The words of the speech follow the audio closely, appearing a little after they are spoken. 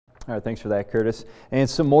All right, thanks for that, Curtis. And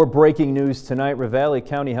some more breaking news tonight. Ravalli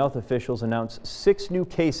County health officials announced 6 new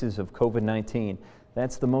cases of COVID-19.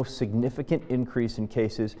 That's the most significant increase in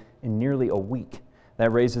cases in nearly a week.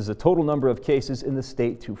 That raises the total number of cases in the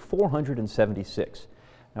state to 476.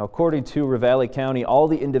 Now, according to Ravalli County, all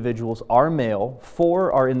the individuals are male,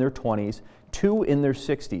 4 are in their 20s, 2 in their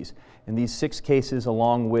 60s. And these 6 cases,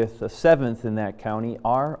 along with the 7th in that county,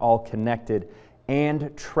 are all connected,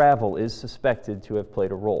 and travel is suspected to have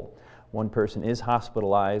played a role. 1 person is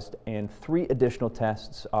hospitalized, and 3 additional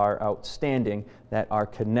tests are outstanding that are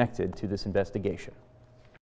connected to this investigation.